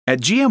At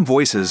GM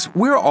Voices,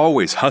 we're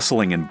always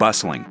hustling and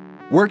bustling,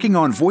 working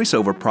on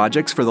voiceover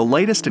projects for the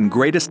latest and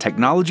greatest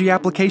technology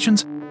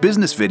applications,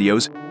 business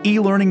videos,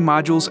 e-learning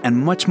modules, and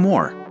much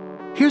more.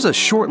 Here's a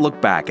short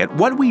look back at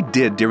what we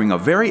did during a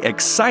very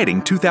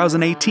exciting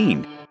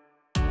 2018.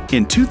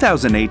 In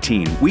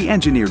 2018, we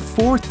engineered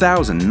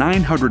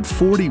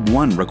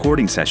 4,941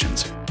 recording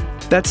sessions.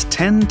 That's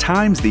 10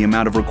 times the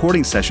amount of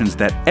recording sessions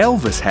that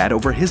Elvis had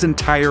over his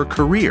entire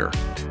career.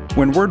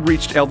 When word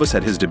reached Elvis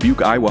at his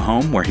Dubuque, Iowa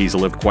home, where he's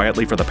lived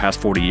quietly for the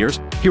past 40 years,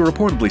 he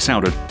reportedly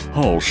sounded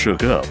all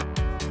shook up.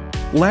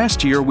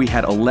 Last year, we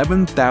had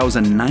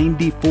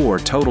 11,094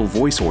 total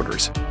voice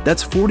orders.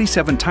 That's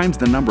 47 times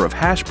the number of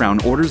hash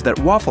brown orders that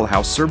Waffle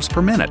House serves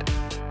per minute.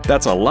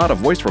 That's a lot of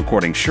voice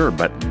recording, sure,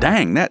 but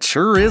dang, that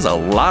sure is a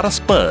lot of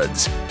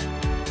spuds.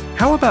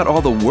 How about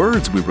all the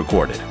words we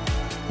recorded?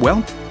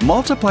 Well,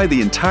 multiply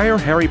the entire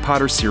Harry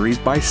Potter series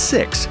by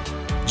 6.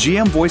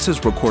 GM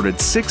Voices recorded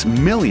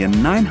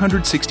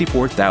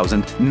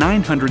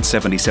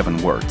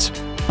 6,964,977 words.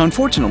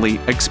 Unfortunately,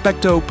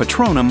 Expecto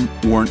Patronum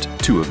weren't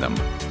 2 of them.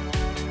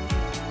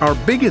 Our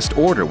biggest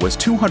order was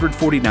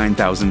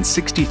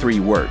 249,063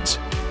 words,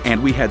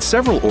 and we had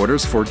several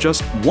orders for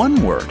just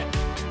 1 word.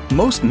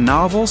 Most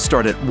novels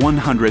start at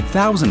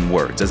 100,000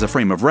 words as a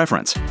frame of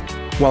reference,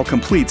 while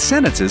complete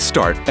sentences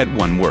start at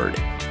 1 word.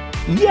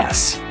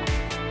 Yes!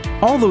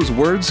 All those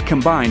words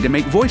combine to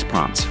make voice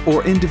prompts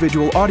or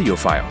individual audio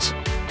files.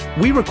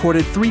 We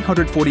recorded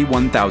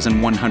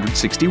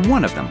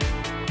 341,161 of them,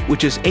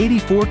 which is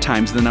 84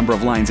 times the number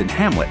of lines in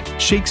Hamlet,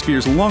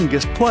 Shakespeare's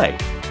longest play.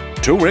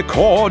 To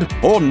record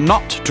or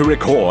not to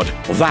record?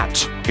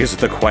 That is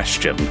the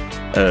question.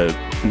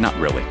 Not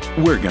really.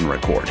 We're gonna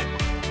record.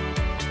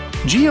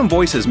 GM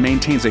Voices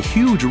maintains a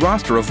huge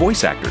roster of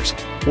voice actors.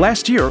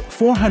 Last year,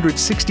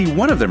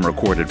 461 of them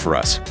recorded for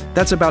us.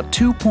 That's about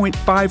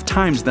 2.5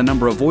 times the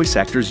number of voice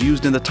actors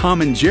used in the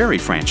Tom and Jerry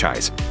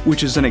franchise,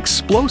 which is an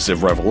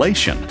explosive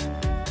revelation.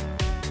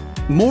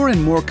 More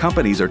and more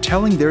companies are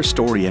telling their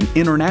story in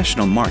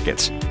international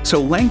markets,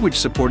 so language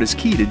support is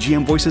key to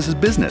GM Voices'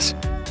 business.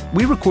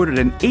 We recorded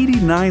in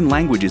 89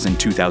 languages in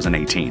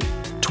 2018,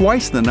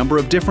 twice the number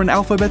of different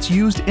alphabets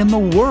used in the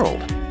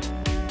world.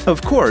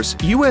 Of course,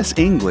 US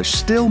English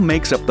still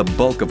makes up the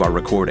bulk of our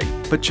recording,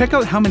 but check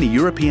out how many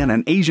European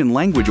and Asian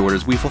language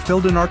orders we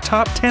fulfilled in our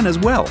top 10 as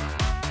well.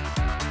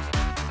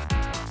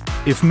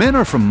 If men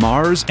are from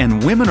Mars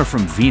and women are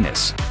from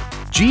Venus,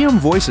 GM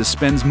Voices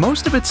spends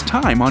most of its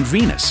time on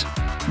Venus.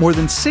 More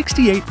than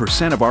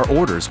 68% of our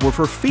orders were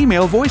for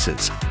female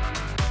voices.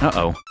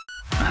 Uh-oh,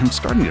 I'm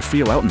starting to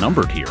feel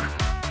outnumbered here.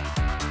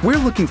 We're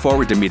looking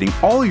forward to meeting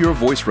all your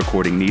voice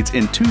recording needs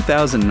in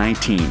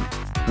 2019.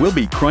 We'll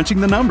be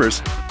crunching the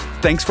numbers.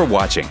 Thanks for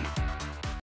watching.